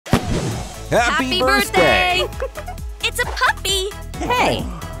Happy birthday! It's a puppy! Hey!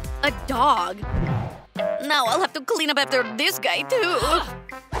 A dog. Now I'll have to clean up after this guy, too.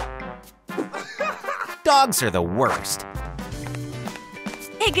 Dogs are the worst.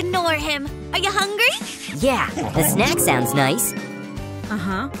 Ignore him. Are you hungry? Yeah, the snack sounds nice.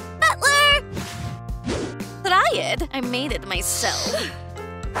 Uh-huh. Butler! Try it. I made it myself.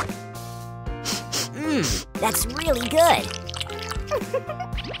 That's really good.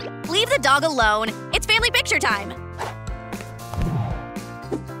 Leave the dog alone. It's family picture time.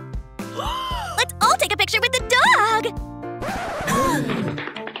 Let's all take a picture with the dog.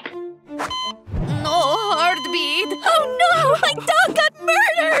 No heartbeat. Oh no, my dog got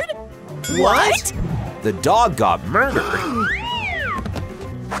murdered. What? The dog got murdered?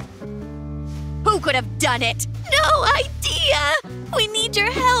 Who could have done it? No idea. We need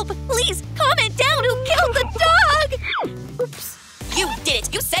your help. Please comment down who killed the dog. Oops. You did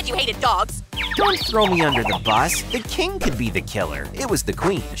it. You said you hated dogs. Don't throw me under the bus. The king could be the killer. It was the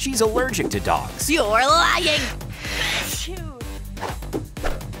queen. She's allergic to dogs. You're lying.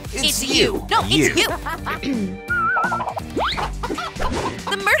 It's you. No, it's you.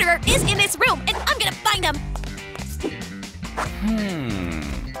 The murderer is in this room, and I'm gonna find him.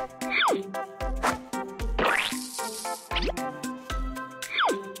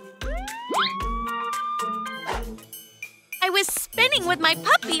 I was spinning with my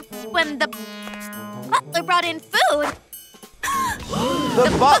puppy when the butler brought in food.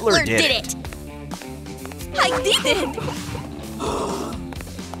 The butler did it. I didn't.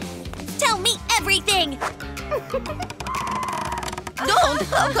 Tell me everything.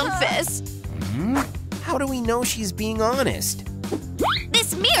 Don't, I'll confess. How do we know she's being honest?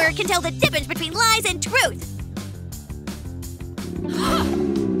 This mirror can tell the difference between lies and truth.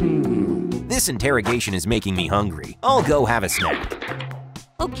 This interrogation is making me hungry. I'll go have a snack.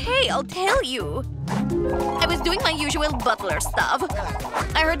 Okay, I'll tell you. I was doing my usual butler stuff.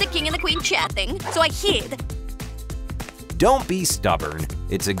 I heard the king and the queen chatting, so I hid. Don't be stubborn.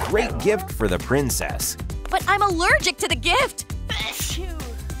 It's a great gift for the princess. But I'm allergic to the gift.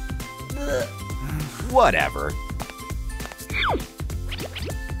 Whatever.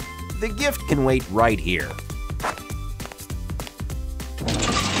 The gift can wait right here.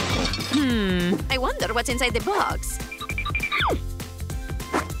 I wonder what's inside the box.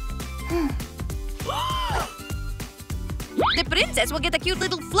 The princess will get a cute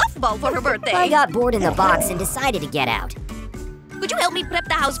little fluff ball for her birthday. I got bored in the box and decided to get out. Could you help me prep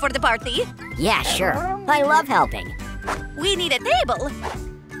the house for the party? Yeah, sure. I love helping. We need a table.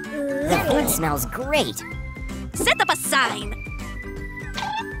 The food smells great. Set up a sign.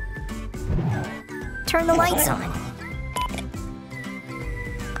 Turn the lights on.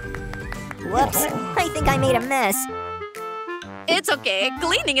 Whoops, I think I made a mess. It's okay.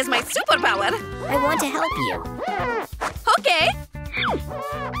 Cleaning is my superpower. I want to help you. Okay.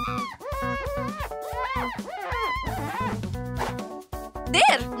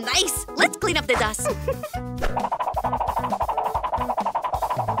 There, nice. Let's clean up the dust.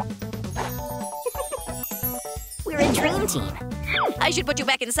 We're a dream team. I should put you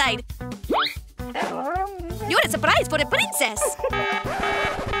back inside. You're a surprise for a princess.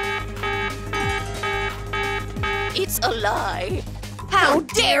 It's a lie. How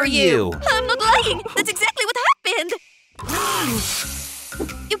dare you? I'm not lying. That's exactly what happened.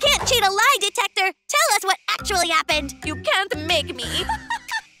 You can't cheat a lie detector. Tell us what actually happened. You can't make me.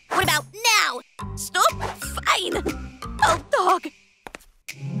 What about now? Stop? Fine. I'll talk.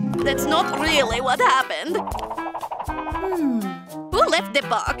 That's not really what happened. Who left the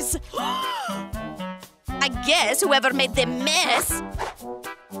box? I guess whoever made the mess.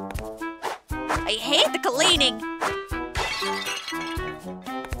 I hate the cleaning.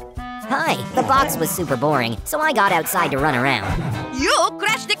 Hi, the box was super boring, so I got outside to run around. You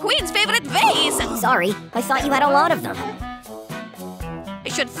crashed the queen's favorite vase! Sorry, I thought you had a lot of them. I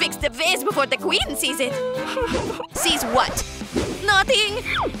should fix the vase before the queen sees it. Sees what? Nothing!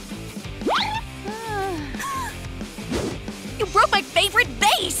 You broke my favorite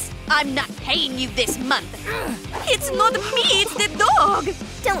vase! I'm not paying you this month. It's not me, it's the dog!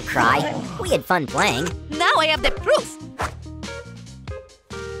 Don't cry. We had fun playing. Now I have the proof.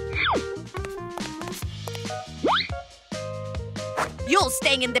 You're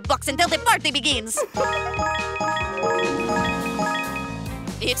staying in the box until the party begins.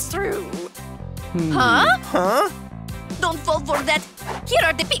 It's true. Huh? Huh? Don't fall for that. Here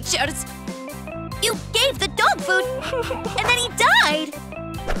are the pictures. You gave the dog food, and then he died.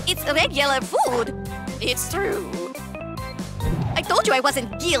 It's regular food. It's true. I told you I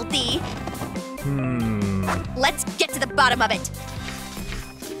wasn't guilty. Let's get to the bottom of it.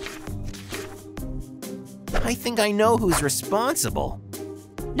 I think I know who's responsible.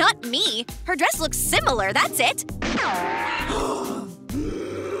 Not me. Her dress looks similar, that's it.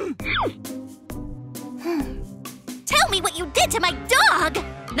 Tell me what you did to my dog!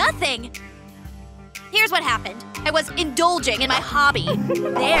 Nothing. Here's what happened. I was indulging in my hobby.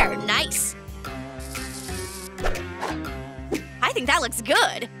 There, nice. I think that looks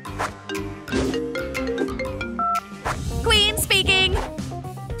good. Queen speaking.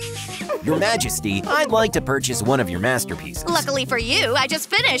 Your Majesty, I'd like to purchase one of your masterpieces. Luckily for you, I just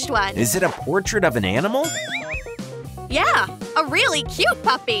finished one. Is it a portrait of an animal? Yeah, a really cute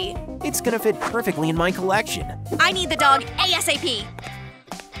puppy. It's gonna fit perfectly in my collection. I need the dog ASAP.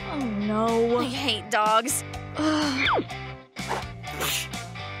 Oh no. I hate dogs.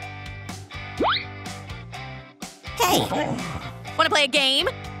 Hey, Wanna play a game?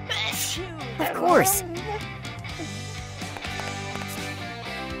 of course.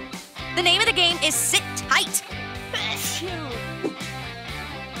 The name of the game is Sit Tight.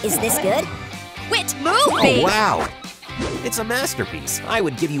 Is this good? Quit moving! Oh, wow! It's a masterpiece. I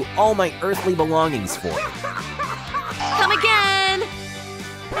would give you all my earthly belongings for it. Come again!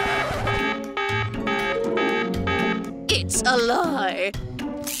 It's a lie.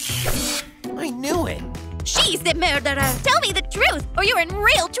 I knew it. She's the murderer. Tell me the truth, or you're in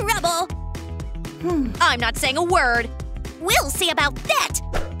real trouble. I'm not saying a word. We'll see about that.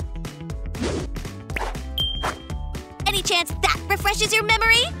 Any chance that refreshes your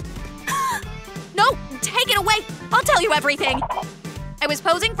memory? No, take it away. I'll tell you everything. I was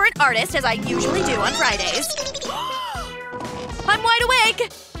posing for an artist, as I usually do on Fridays. I'm wide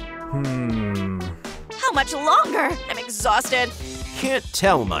awake. How much longer? I'm exhausted. Can't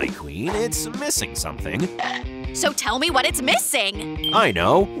tell, my queen. It's missing something. So tell me what it's missing. I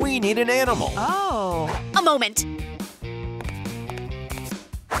know. We need an animal. Oh. A moment.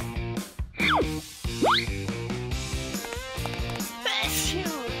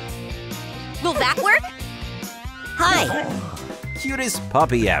 Will that work? Hi. Cutest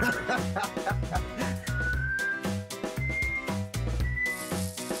puppy ever.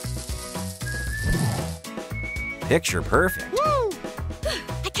 Picture perfect. Woo!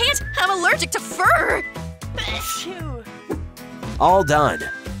 I can't. I'm allergic to fur. All done.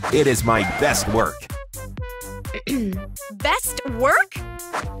 It is my best work. Best work?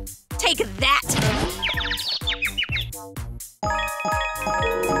 Take that.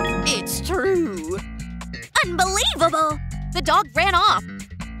 It's true. Unbelievable. The dog ran off.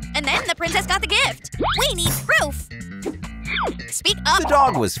 And then the princess got the gift. We need proof. Speak up. The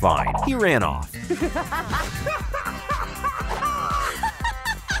dog was fine. He ran off.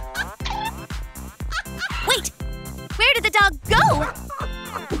 Wait. Where did the dog go?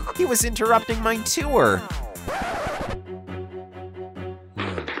 He was interrupting my tour.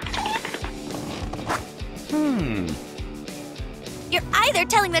 You're either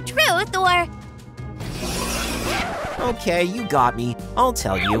telling the truth or… Okay, you got me. I'll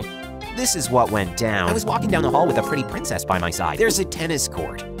tell you. This is what went down. I was walking down the hall with a pretty princess by my side. There's a tennis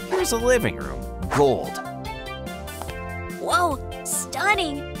court. Here's a living room. Gold. Whoa,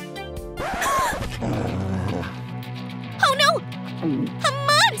 stunning. Oh no! A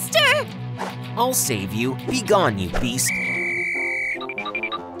monster! I'll save you. Be gone, you beast.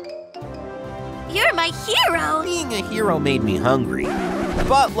 You're my hero! Being a hero made me hungry.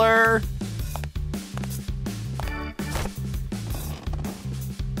 Butler!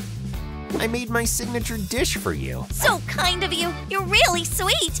 I made my signature dish for you. So kind of you. You're really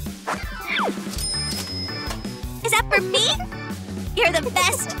sweet. Is that for me? You're the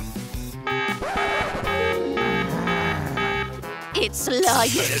best. It's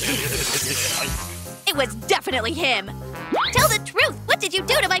lying. It was definitely him. Tell the truth. What did you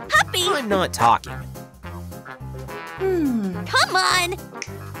do to my puppy? I'm not talking. Come on.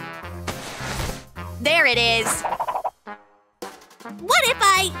 There it is. What if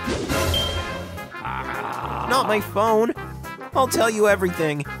I… Not my phone. I'll tell you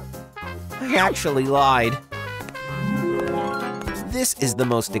everything. I actually lied. This is the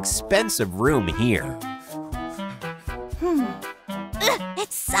most expensive room here. Ugh,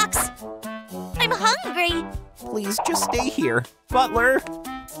 it sucks. I'm hungry. Please just stay here. Butler!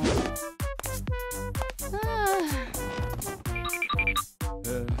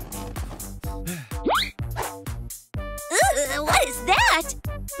 What is that?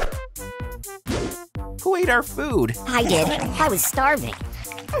 Who ate our food? I did. I was starving.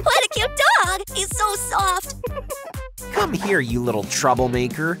 What a cute dog. He's so soft. Come here, you little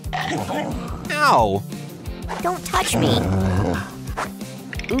troublemaker. Ow! Don't touch me.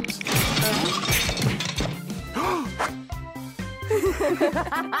 Oops.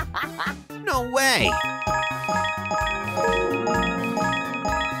 No way!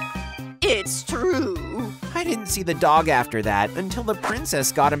 see the dog after that until the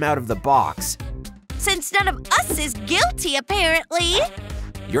princess got him out of the box. Since none of us is guilty, apparently.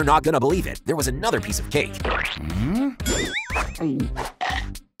 You're not gonna believe it. There was another piece of cake.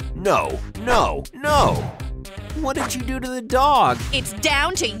 No, no, no! What did you do to the dog? It's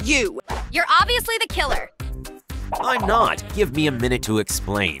down to you. You're obviously the killer. I'm not. Give me a minute to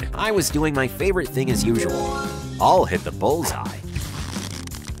explain. I was doing my favorite thing as usual. I'll hit the bullseye.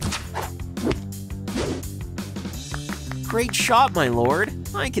 Great shot, my lord.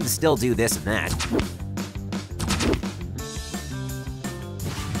 I can still do this and that.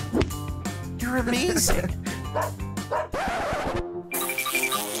 You're amazing.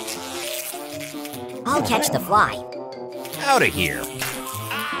 I'll catch the fly. Out of here.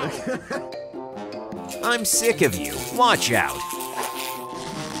 I'm sick of you. Watch out.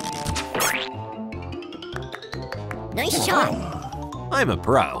 Nice shot. I'm a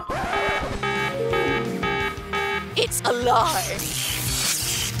pro. It's a lie.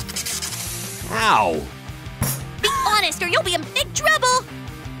 Ow. Be honest or you'll be in big trouble.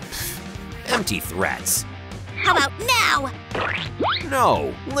 Empty threats. How about now?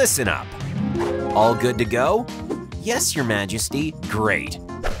 No, listen up. All good to go? Yes, Your Majesty. Great.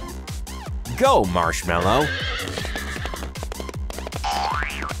 Go, Marshmallow.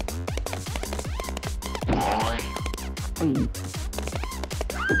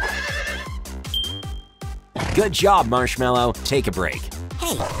 Good job, Marshmallow. Take a break.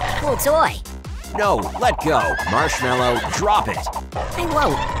 Hey, cool toy. No, let go. Marshmallow, drop it. I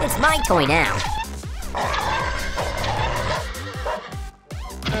won't. It's my toy now.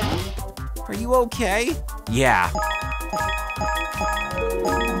 Are you okay? Yeah.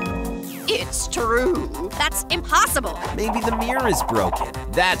 It's true. That's impossible. Maybe the mirror is broken.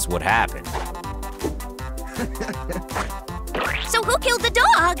 That's what happened. So who killed the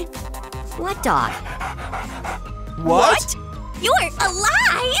dog? What dog? What? You're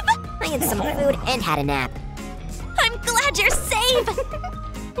alive? I had some food and had a nap. I'm glad you're safe.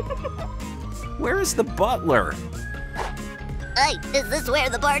 Where is the butler? Hey, is this where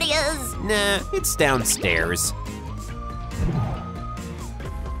the party is? Nah, it's downstairs.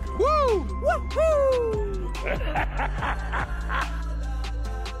 Woo! Woohoo!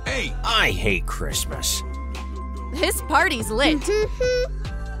 Hey! I hate Christmas. This party's lit.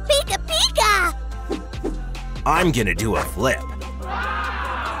 Pika pika! I'm gonna do a flip.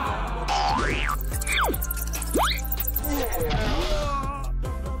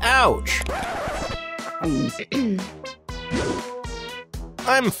 Ouch!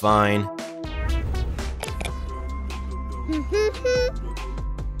 I'm fine.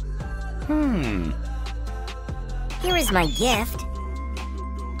 Here is my gift.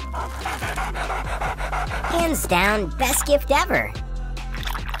 Hands down, best gift ever.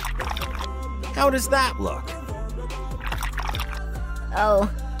 How does that look?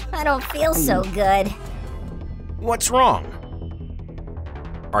 Oh, I don't feel so good. What's wrong?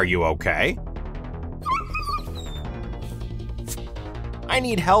 Are you okay? I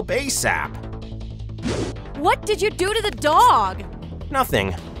need help ASAP. What did you do to the dog?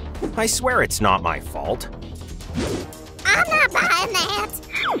 Nothing. I swear it's not my fault. I'm not behind that.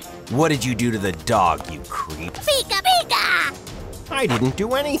 What did you do to the dog, you creep? Pika pika! I didn't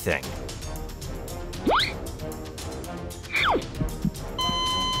do anything.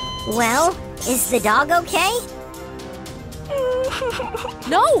 Well, is the dog okay?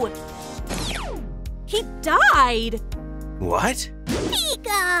 No! He died! What?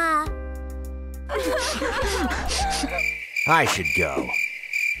 Pika! I should go.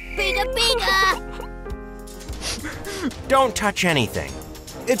 Pika pika! Don't touch anything.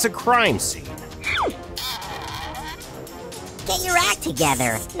 It's a crime scene. Get your act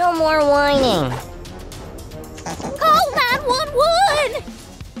together. No more whining. Call 911!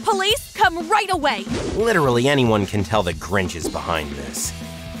 Police, come right away! Literally anyone can tell the Grinch is behind this.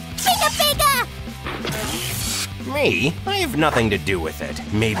 Pika pika! Me? I have nothing to do with it.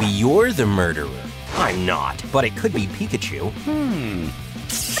 Maybe you're the murderer. I'm not, but it could be Pikachu.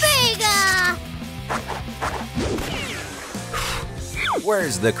 Pika!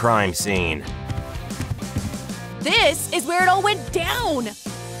 Where's the crime scene? This is where it all went down!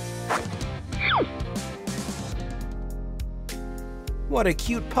 What a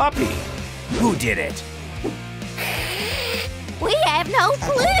cute puppy. Who did it? We have no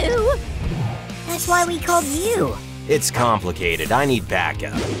clue! That's why we called you. It's complicated. I need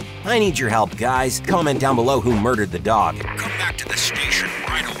backup. I need your help, guys. Comment down below who murdered the dog. Come back to the station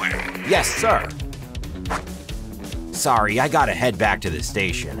right away. Yes, sir. Sorry, I gotta head back to the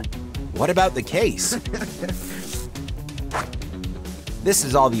station. What about the case? This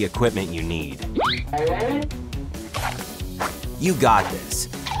is all the equipment you need. You got this.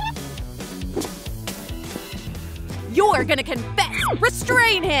 You're gonna confess!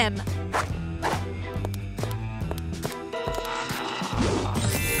 Restrain him!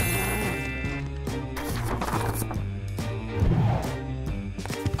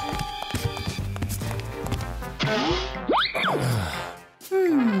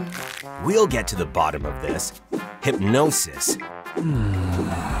 We'll get to the bottom of this. Hypnosis.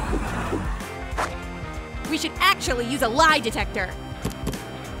 We should actually use a lie detector.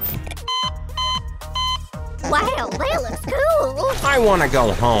 Wow, that looks cool. I want to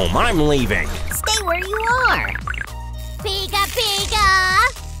go home. I'm leaving. Stay where you are. Pika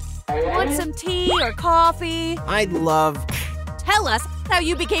pika! Want some tea or coffee? I'd love... Tell us how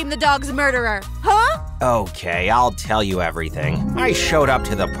you became the dog's murderer, huh? Okay, I'll tell you everything. I showed up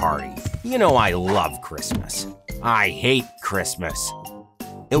to the party. You know I love Christmas. I hate Christmas.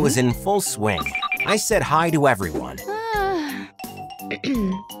 It was in full swing. I said hi to everyone.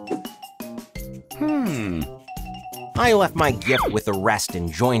 I left my gift with the rest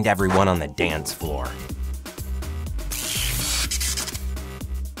and joined everyone on the dance floor.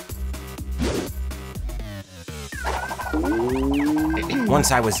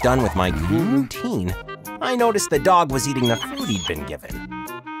 Once I was done with my cool routine, I noticed the dog was eating the food he'd been given.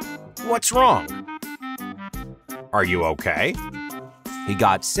 What's wrong? Are you okay? He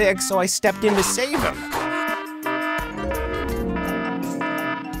got sick, so I stepped in to save him.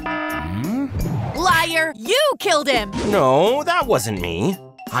 Liar! You killed him! No, that wasn't me.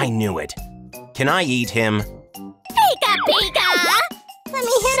 I knew it. Can I eat him? Pika pika! Let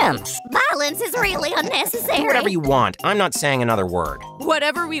me hit him. Violence is really unnecessary. Whatever you want. I'm not saying another word.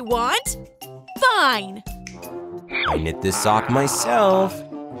 Whatever we want? Fine! I knit this sock myself.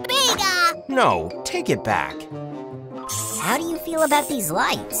 Pika! No, take it back. How do you feel about these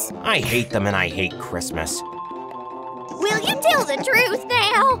lights? I hate them and I hate Christmas. Will you tell the truth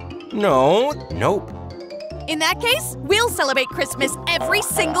now? No, nope. In that case, we'll celebrate Christmas every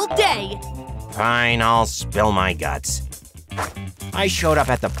single day. Fine, I'll spill my guts. I showed up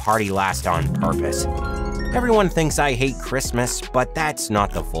at the party last on purpose. Everyone thinks I hate Christmas, but that's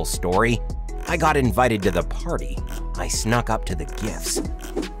not the full story. I got invited to the party. I snuck up to the gifts.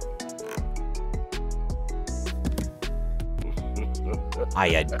 I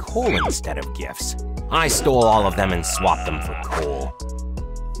had coal instead of gifts. I stole all of them and swapped them for coal.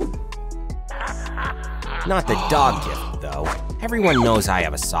 Not the dog gift, though. Everyone knows I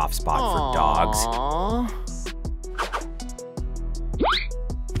have a soft spot for dogs.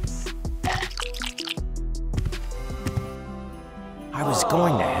 I was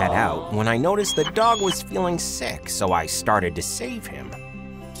going to head out when I noticed the dog was feeling sick, so I started to save him.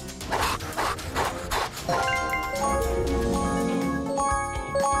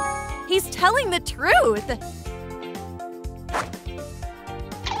 He's telling the truth.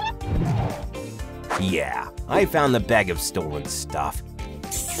 Yeah, I found the bag of stolen stuff.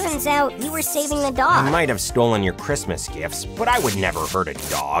 Turns out you were saving the I dog. might have stolen your Christmas gifts, but I would never hurt a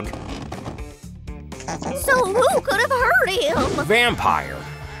dog. So who could have hurt him? Vampire.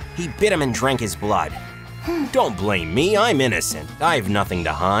 He bit him and drank his blood. Don't blame me, I'm innocent. I have nothing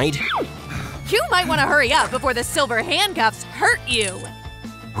to hide. You might want to hurry up before the silver handcuffs hurt you.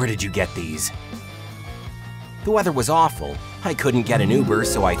 Where did you get these? The weather was awful. I couldn't get an Uber,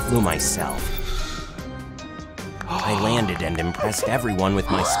 so I flew myself. I landed and impressed everyone with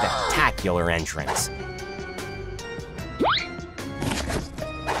my spectacular entrance.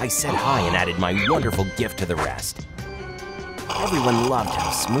 I said hi and added my wonderful gift to the rest. Everyone loved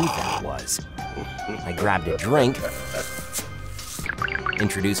how smooth that was. I grabbed a drink,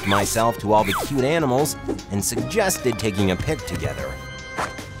 introduced myself to all the cute animals, and suggested taking a pic together.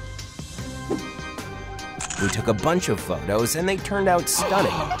 We took a bunch of photos and they turned out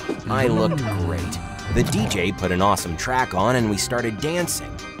stunning. I looked great. The DJ put an awesome track on and we started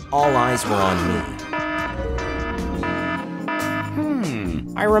dancing. All eyes were on me.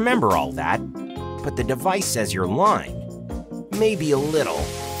 I remember all that, but the device says you're lying. Maybe a little.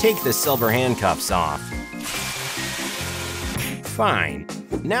 Take the silver handcuffs off. Fine.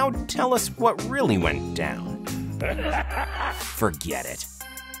 Now tell us what really went down. Forget it.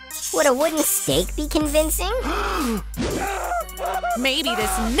 Would a wooden stake be convincing? Maybe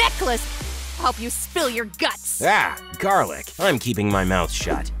this necklace will help you spill your guts. Ah, garlic. I'm keeping my mouth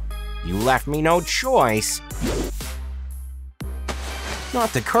shut. You left me no choice.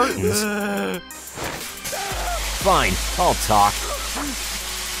 Not the curtains. Fine, I'll talk.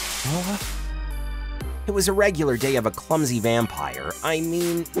 It was a regular day of a clumsy vampire. I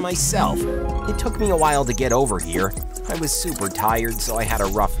mean, myself. It took me a while to get over here. I was super tired, so I had a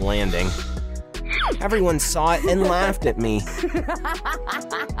rough landing. Everyone saw it and laughed at me.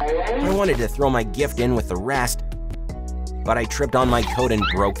 I wanted to throw my gift in with the rest, but I tripped on my coat and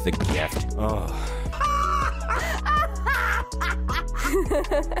broke the gift.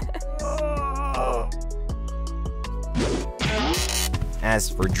 As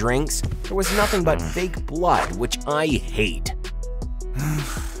for drinks, there was nothing but fake blood, which I hate.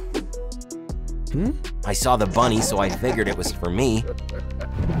 I saw the bunny, so I figured it was for me.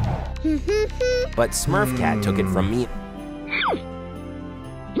 But Smurf Cat took it from me.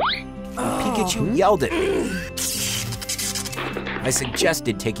 Pikachu yelled at me. I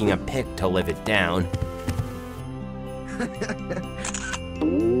suggested taking a pic to live it down.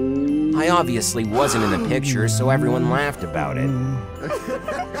 I obviously wasn't in the picture, so everyone laughed about it.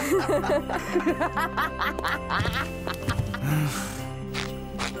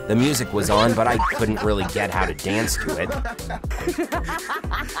 The music was on, but I couldn't really get how to dance to it.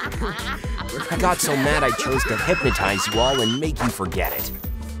 I got so mad I chose to hypnotize you all and make you forget it.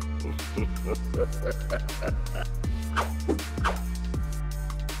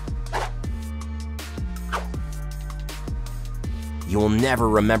 You will never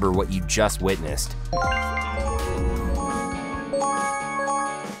remember what you just witnessed.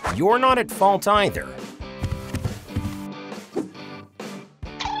 You're not at fault either.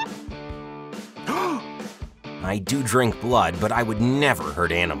 I do drink blood, but I would never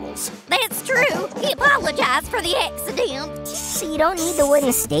hurt animals. That's true. He apologized for the accident. So you don't need the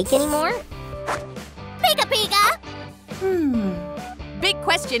wooden stake anymore? Pika Pika! Big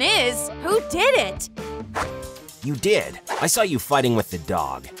question is, who did it? You did. I saw you fighting with the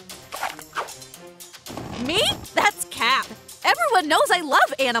dog. Me? That's cap. Everyone knows I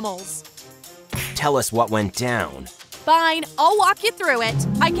love animals. Tell us what went down. Fine, I'll walk you through it.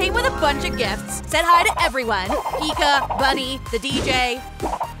 I came with a bunch of gifts, said hi to everyone. Pika, Bunny, the DJ.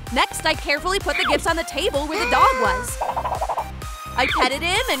 Next, I carefully put the gifts on the table where the dog was. I petted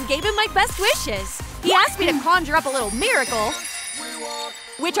him and gave him my best wishes. He asked me to conjure up a little miracle,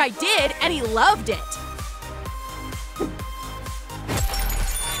 which I did, and he loved it.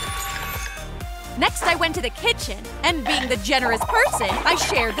 Next, I went to the kitchen, and being the generous person, I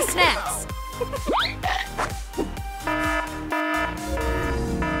shared the snacks.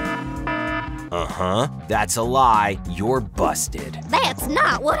 Uh-huh. That's a lie. You're busted. That's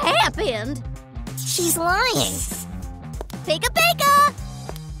not what happened. She's lying. Pika Pika!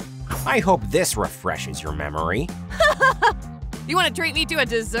 I hope this refreshes your memory. You want to treat me to a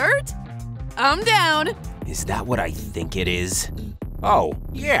dessert? I'm down. Is that what I think it is? Oh,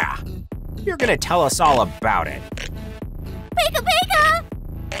 yeah. You're gonna tell us all about it. Pika Pika!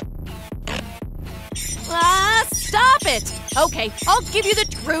 Stop it! Okay, I'll give you the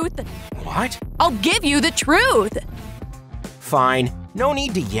truth. What? I'll give you the truth. Fine. No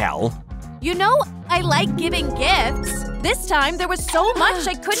need to yell. You know, I like giving gifts. This time, there was so much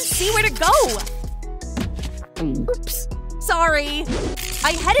I couldn't see where to go. Oops. Sorry.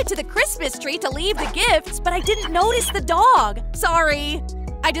 I headed to the Christmas tree to leave the gifts, but I didn't notice the dog. Sorry.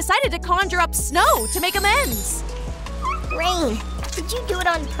 I decided to conjure up snow to make amends. Rain, did you do it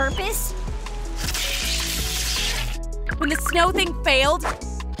on purpose? When the snow thing failed,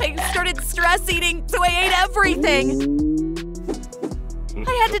 I started stress eating, so I ate everything.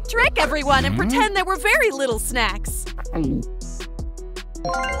 I had to trick everyone and pretend there were very little snacks.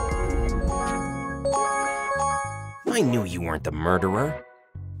 I knew you weren't the murderer.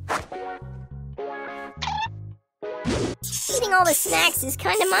 Eating all the snacks is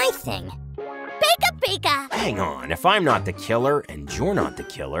kind of my thing. Pika Pika! Hang on, if I'm not the killer and you're not the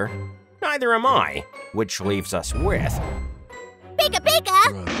killer, neither am I. Which leaves us with... Pika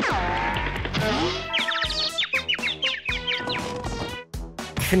Pika!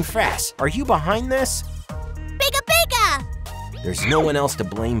 Confess, are you behind this? Pika Pika! There's no one else to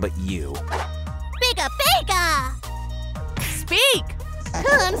blame but you. Pika Pika! Speak!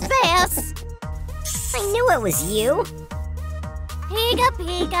 Confess! I knew it was you. Pika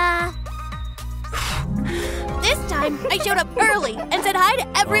Pika! This time, I showed up early and said hi to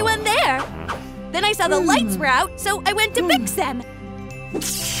everyone there. Then I saw the lights were out, so I went to fix them.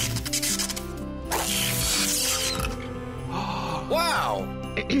 Wow!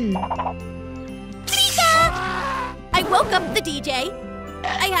 Pika! I woke up the DJ.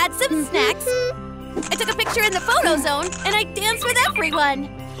 I had some snacks. I took a picture in the photo zone, and I danced with everyone.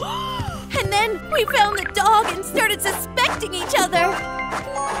 And then we found the dog and started suspecting each other.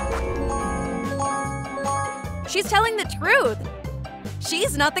 She's telling the truth.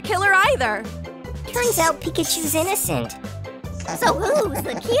 She's not the killer either. Turns out Pikachu's innocent. So who's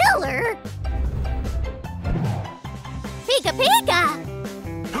the killer? Pika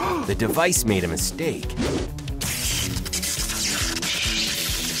Pika! The device made a mistake.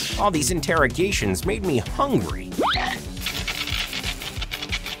 All these interrogations made me hungry.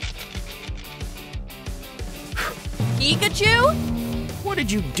 Pikachu? What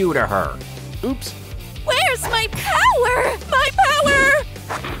did you do to her? Oops. Where's my power? My power!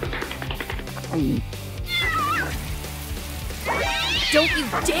 Don't you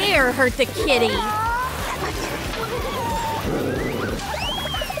dare hurt the kitty!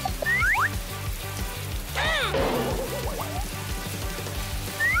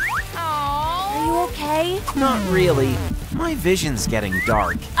 Are you okay? Not really. My vision's getting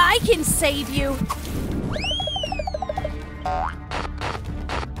dark. I can save you.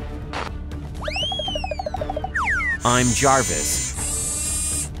 I'm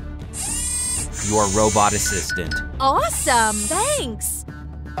Jarvis, your robot assistant. Awesome, thanks.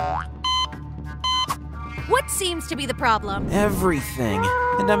 What seems to be the problem? Everything.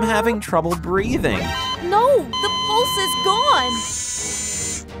 And I'm having trouble breathing. No, the pulse is gone.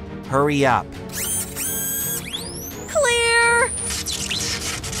 Hurry up. Clear.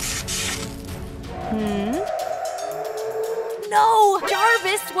 No,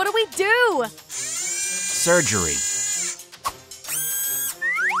 Jarvis, what do we do? Surgery.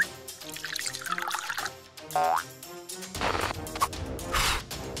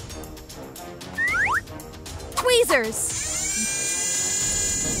 Tweezers.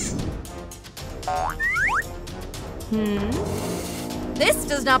 This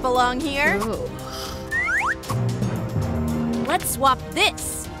does not belong here. Let's swap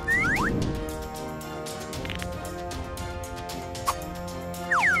this.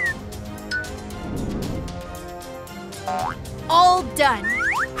 All done.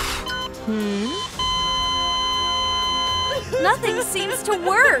 Nothing seems to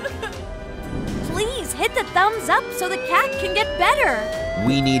work. Please hit the thumbs up so the cat can get better.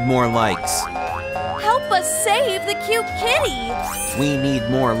 We need more likes. Help us save the cute kitty. We need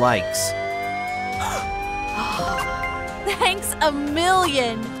more likes. Thanks a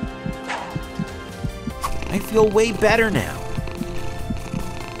million. I feel way better now.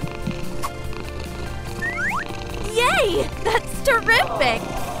 Yay! That's terrific!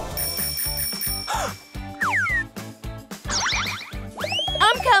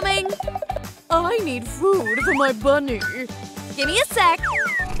 I'm coming! I need food for my bunny. Give me a sec.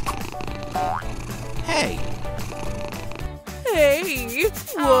 Hey, Hey,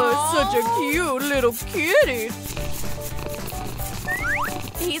 what's such a cute little kitty?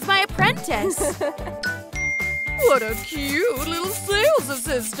 He's my apprentice. What a cute little sales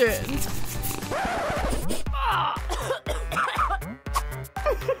assistant.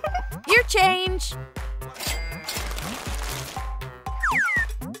 Your change.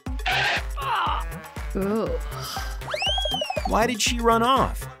 why did she run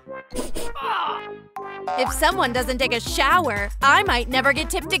off? If someone doesn't take a shower, I might never get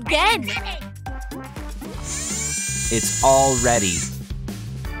tipped again. It's all ready.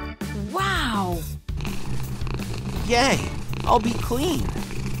 Wow. Yay, I'll be clean.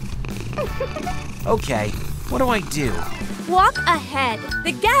 Okay, what do I do? Walk ahead.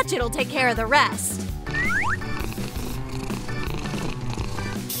 The gadget will take care of the rest.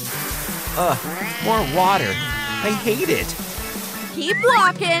 Ugh, more water. I hate it. Keep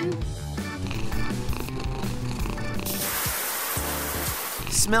walking.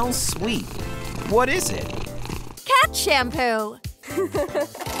 Smells sweet. What is it? Cat shampoo.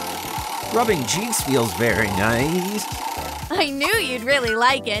 Rubbing cheeks feels very nice. I knew you'd really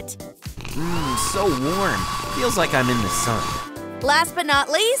like it. So warm. Feels like I'm in the sun. Last but not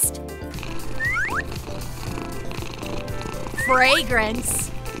least,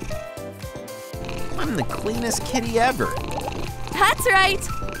 fragrance. I'm the cleanest kitty ever. That's right.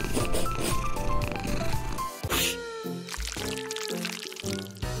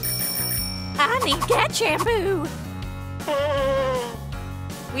 I need cat shampoo.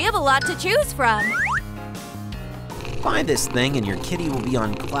 We have a lot to choose from. Buy this thing and your kitty will be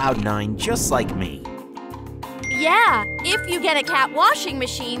on cloud 9 just like me. Yeah, if you get a cat washing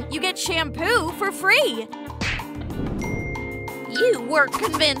machine, you get shampoo for free. You were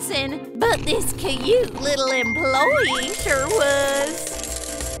convincing, but this cute little employee sure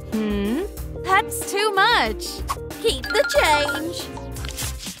was. That's too much. Keep the change.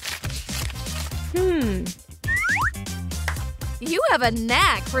 You have a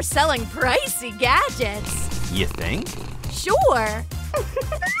knack for selling pricey gadgets. You think? Sure.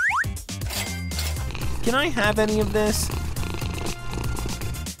 Can I have any of this?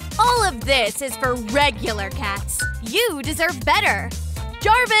 All of this is for regular cats. You deserve better.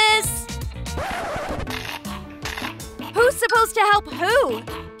 Jarvis! Who's supposed to help who?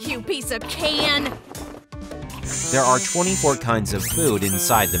 You piece of can! There are 24 kinds of food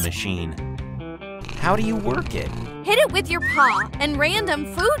inside the machine. How do you work it? Hit it with your paw, and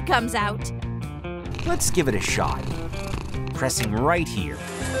random food comes out. Let's give it a shot. Pressing right here.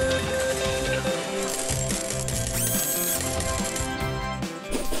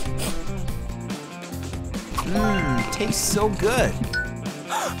 Tastes so good.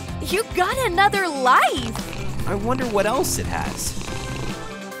 You got another life! I wonder what else it has.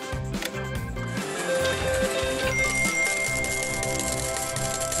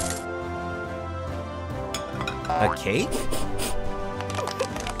 A cake?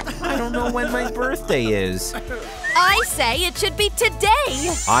 I don't know when my birthday is. I say it should be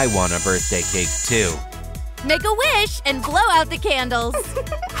today! I want a birthday cake too. Make a wish and blow out the candles.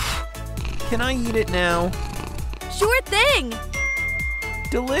 Can I eat it now? Sure thing!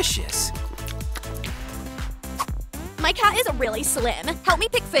 Delicious. My cat is really slim. Help me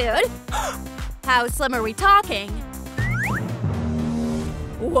pick food. How slim are we talking?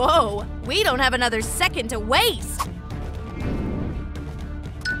 Whoa, we don't have another second to waste.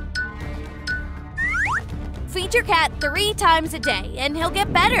 Feed your cat 3 times a day and he'll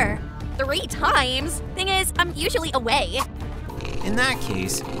get better. 3 times? Thing is, I'm usually away. In that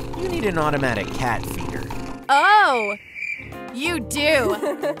case, you need an automatic cat feeder. Oh, you do.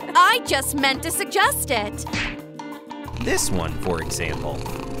 I just meant to suggest it. This one, for example.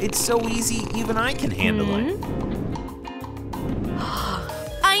 It's so easy, even I can handle it.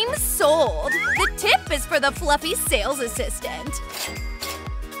 I'm sold. The tip is for the fluffy sales assistant.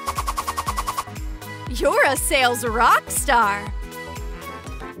 You're a sales rock star.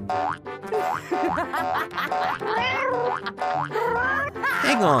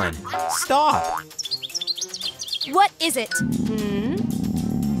 Hang on. Stop. What is it?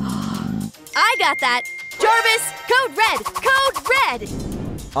 I got that. Jarvis, code red! Code red!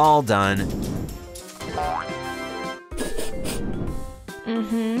 All done.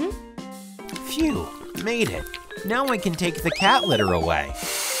 Phew, made it. Now I can take the cat litter away.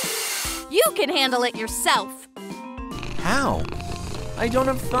 You can handle it yourself. How? I don't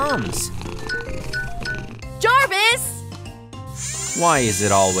have thumbs. Jarvis! Why is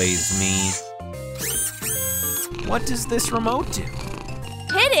it always me? What does this remote do?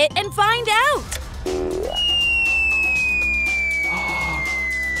 Hit it and find out.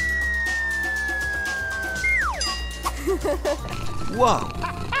 Whoa.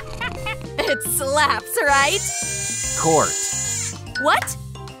 It slaps, right? Court. What?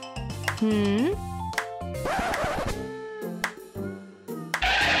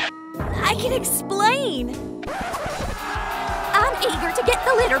 I can explain. I'm eager to get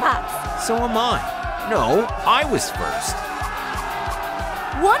the litter box. So am I. No, I was first.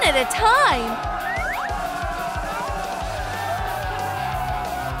 One at a time.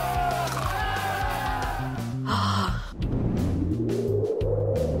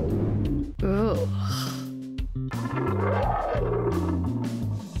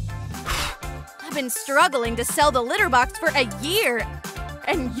 I've been struggling to sell the litter box for a year,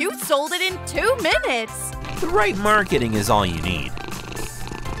 and you sold it in 2 minutes. The right marketing is all you need.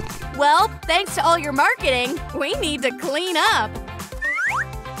 Well, thanks to all your marketing, we need to clean up.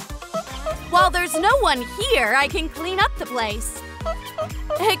 While there's no one here, I can clean up the place.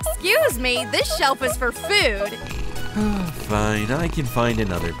 Excuse me, this shelf is for food. Fine, I can find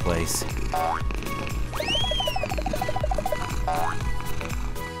another place.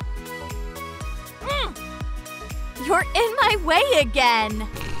 You're in my way again.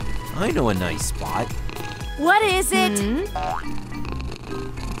 I know a nice spot. What is it?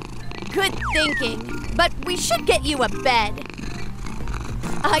 Good thinking, but we should get you a bed.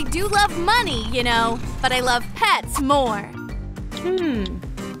 I do love money, you know, but I love pets more.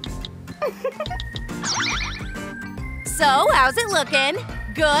 So, how's it looking?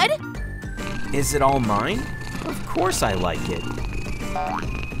 Good? Is it all mine? Of course I like it.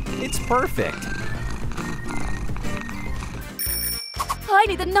 It's perfect. I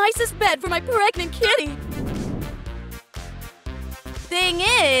need the nicest bed for my pregnant kitty. Thing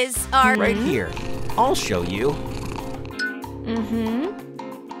is, Right here. I'll show you.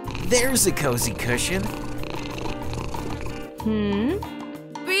 There's a cozy cushion.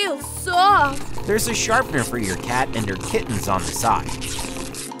 Feels soft. There's a sharpener for your cat and her kittens on the side.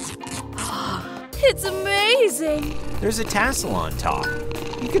 It's amazing. There's a tassel on top.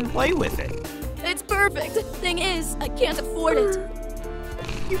 You can play with it. It's perfect. Thing is, I can't afford it.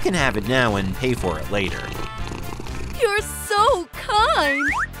 You can have it now and pay for it later. You're so kind.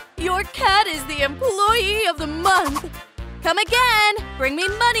 Your cat is the employee of the month. Come again. Bring me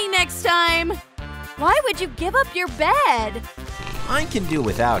money next time. Why would you give up your bed? I can do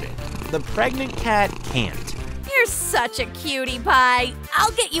without it. The pregnant cat can't. You're such a cutie pie.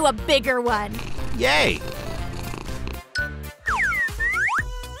 I'll get you a bigger one. Yay!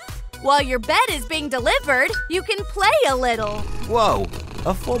 While your bed is being delivered, you can play a little. Whoa,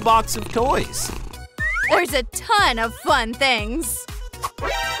 a full box of toys. There's a ton of fun things.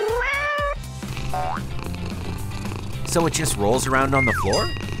 So it just rolls around on the floor?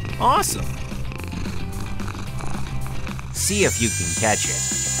 Awesome. See if you can catch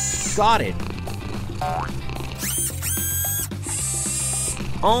it. Got it.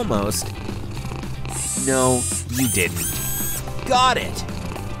 Almost. No, you didn't. Got it.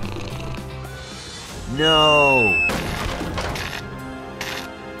 No.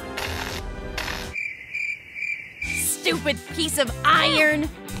 Stupid piece of iron.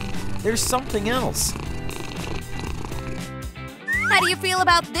 There's something else. How do you feel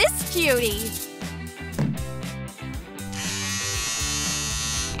about this cutie?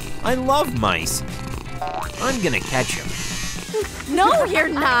 I love mice. I'm gonna catch him. No, you're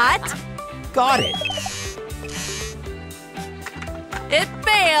not. Got it. It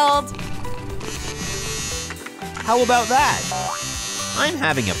failed. How about that? I'm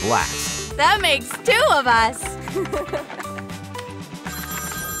having a blast. That makes two of us.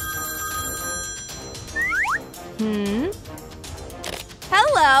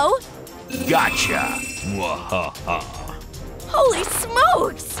 Hello. Gotcha. Mwahaha. Holy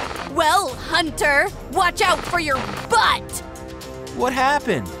smokes. Well, Hunter, watch out for your butt. What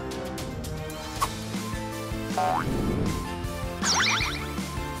happened?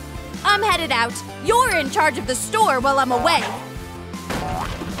 I'm headed out. You're in charge of the store while I'm away.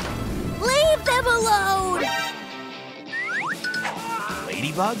 Leave them alone.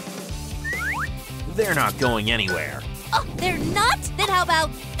 Ladybug? They're not going anywhere. Oh, they're not? Then how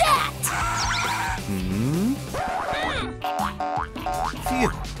about that?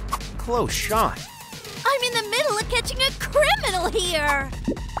 Phew. Close shot. I'm in the middle of catching a criminal here.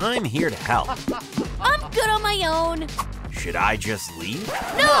 I'm here to help. I'm good on my own. Should I just leave?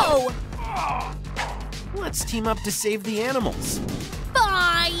 No! Let's team up to save the animals.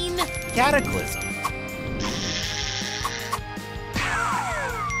 Fine. Cataclysm.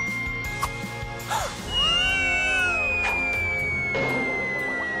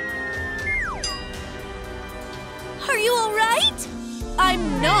 Are you all right?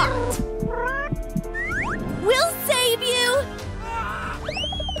 I'm not. We'll save you.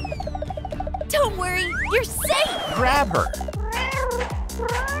 Don't worry, you're safe. Grab her.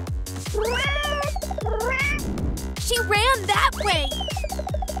 She ran that way.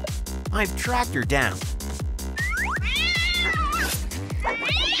 I've tracked her down.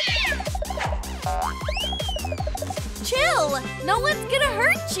 Chill. No one's gonna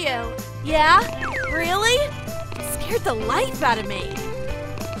hurt you. Yeah? Really? Scared the life out of me.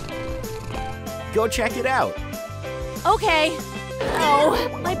 Go check it out. Okay.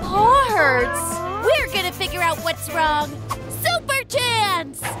 Oh, my paw hurts. We're gonna figure out what's wrong. Super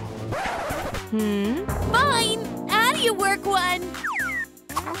chance! Fine. How do you work one?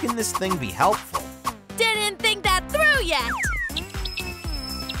 How can this thing be helpful? Didn't think that through yet.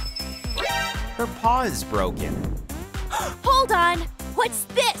 Her paw is broken. Hold on. What's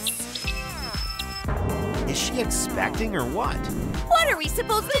this? Is she expecting or what? What are we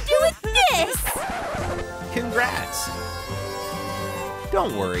supposed to do with this? Congrats.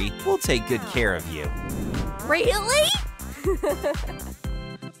 Don't worry, we'll take good care of you. Really?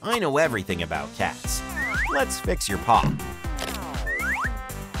 I know everything about cats. Let's fix your paw.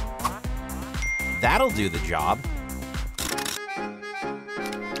 That'll do the job.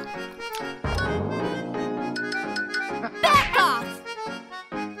 Back off!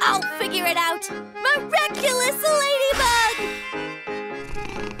 I'll figure it out. Miraculous ladybug!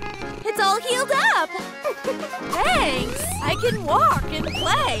 It's all healed up. Thanks. I can walk and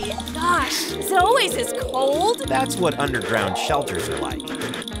play. Gosh, is it always this cold? That's what underground shelters are like.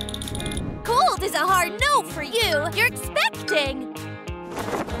 Cold is a hard no for you. You're expecting.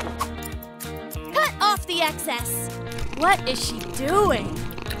 Cut off the excess. What is she doing?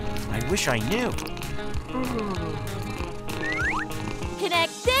 I wish I knew.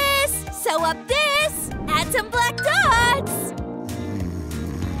 Connect this, sew up this, add some black dots.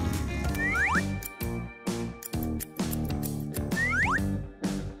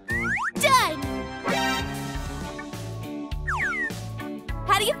 Done.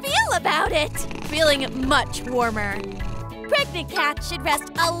 How do you feel about it? Feeling much warmer. Pregnant cats should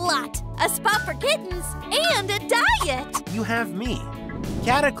rest a lot. A spot for kittens and a diet. You have me.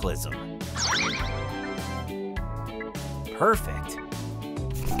 Cataclysm. Perfect.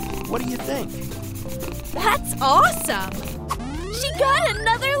 What do you think? That's awesome. She got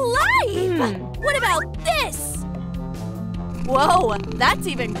another life! What about this? Whoa, that's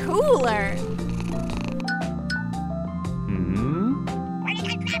even cooler.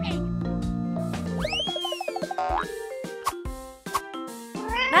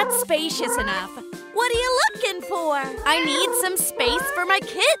 That's spacious enough. What are you looking for? I need some space for my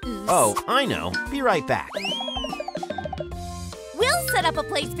kittens. Oh, I know. Be right back. We'll set up a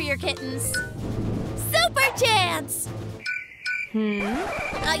place for your kittens. Super chance!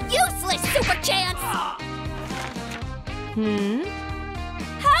 A useless super chance!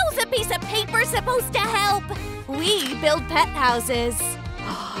 How's a piece of paper supposed to help? We build pet houses.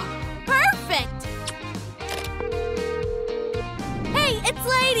 Perfect! Hey, it's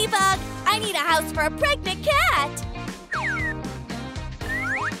Ladybug! I need a house for a pregnant cat!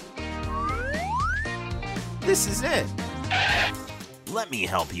 This is it. Let me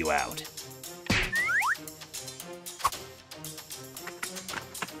help you out.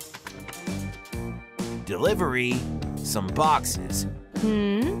 Delivery, some boxes.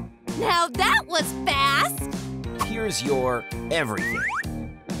 Now that was fast! Here's your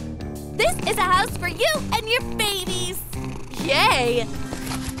everything. This is a house for you and your babies! Yay!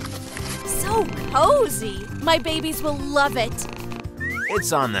 So cozy! My babies will love it.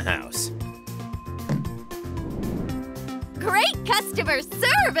 It's on the house. Great customer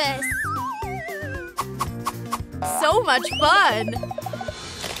service! So much fun!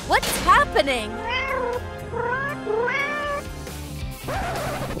 What's happening?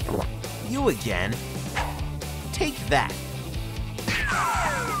 You again. Take that.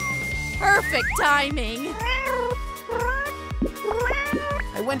 Perfect timing!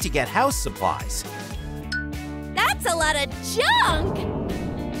 I went to get house supplies. That's a lot of junk!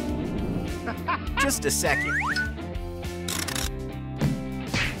 Just a second.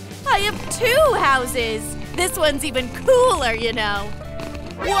 I have 2 houses! This one's even cooler, you know.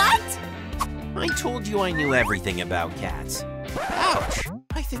 What? I told you I knew everything about cats. Ouch!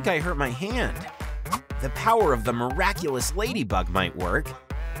 I think I hurt my hand. The power of the miraculous ladybug might work.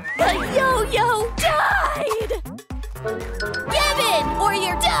 The yo-yo died! Give in, or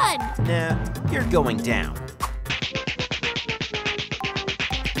you're done! Nah, you're going down.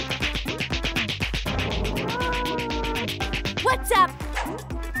 What's up?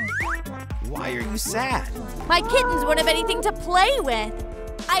 Why are you sad? My kittens won't have anything to play with.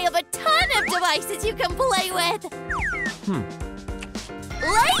 I have a ton of devices you can play with.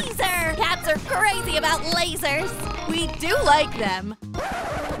 Laser! Cats are crazy about lasers. We do like them.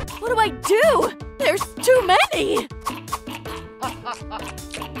 What do I do? There's too many.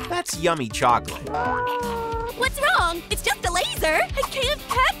 That's yummy chocolate. What's wrong? It's just a laser. I can't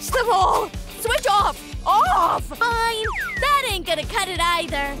catch them all. Switch off. Off. Fine. That ain't gonna cut it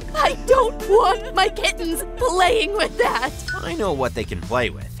either. I don't want my kittens playing with that. I know what they can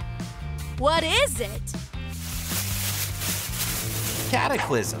play with. What is it?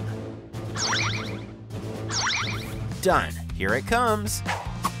 Cataclysm. Done. Here it comes.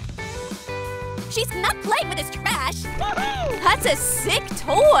 She's not playing with this trash. That's a sick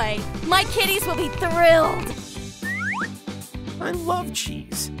toy. My kitties will be thrilled. I love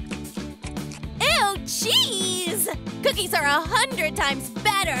cheese. Ew, cheese! Cookies are 100 times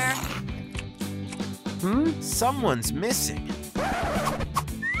better. Someone's missing.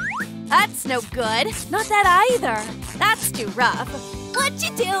 That's no good. Not that either. That's too rough. What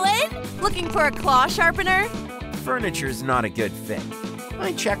you doing? Looking for a claw sharpener? Furniture's not a good fit.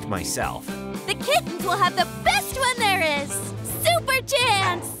 I checked myself. The kittens will have the best one there is. Super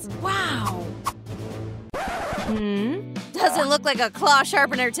chance! Wow. Doesn't look like a claw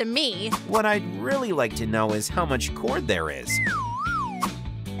sharpener to me. What I'd really like to know is how much cord there is.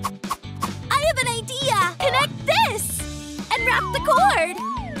 I have an idea! Connect this! And wrap the cord!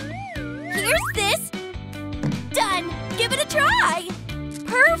 Here's this. Done! Give it a try!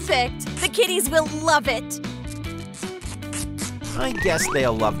 Perfect! The kitties will love it. I guess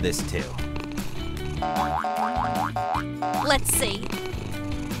they'll love this too. Let's see.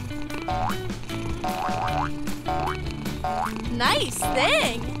 Nice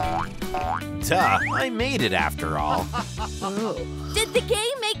thing! Duh, I made it after all. Did the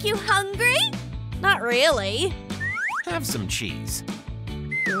game make you hungry? Not really. Have some cheese.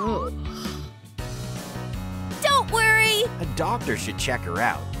 Don't worry. A doctor should check her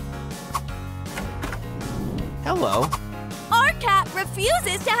out. Hello. Our cat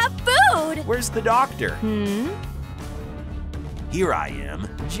refuses to have food. Where's the doctor? Here I am.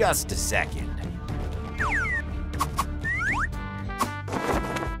 Just a second.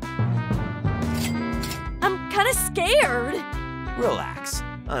 I'm kind of scared. Relax.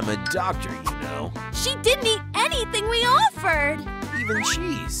 I'm a doctor, you know. She didn't eat anything we offered. Even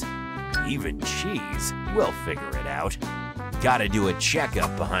cheese. Even cheese. We'll figure it out. Gotta do a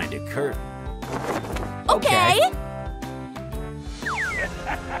checkup behind a curtain. Okay.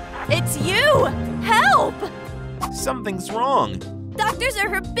 It's you! Help! Something's wrong. Doctors are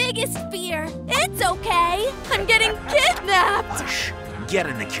her biggest fear. It's okay. I'm getting kidnapped. Hush. Get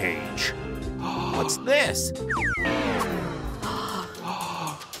in the cage. What's this?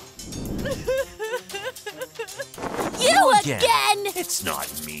 You again! It's not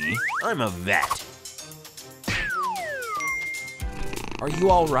me. I'm a vet. Are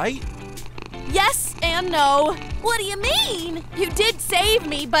you all right? Yes and no. What do you mean? You did save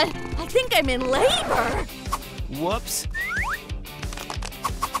me, but I think I'm in labor. Whoops.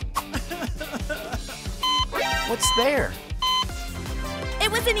 What's there?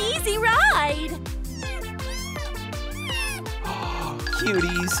 It was an easy ride.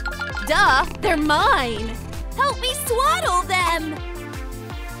 Cuties. Duh, they're mine. Help me swaddle them.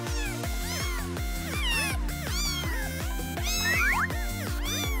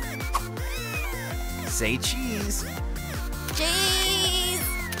 Say cheese. Cheese.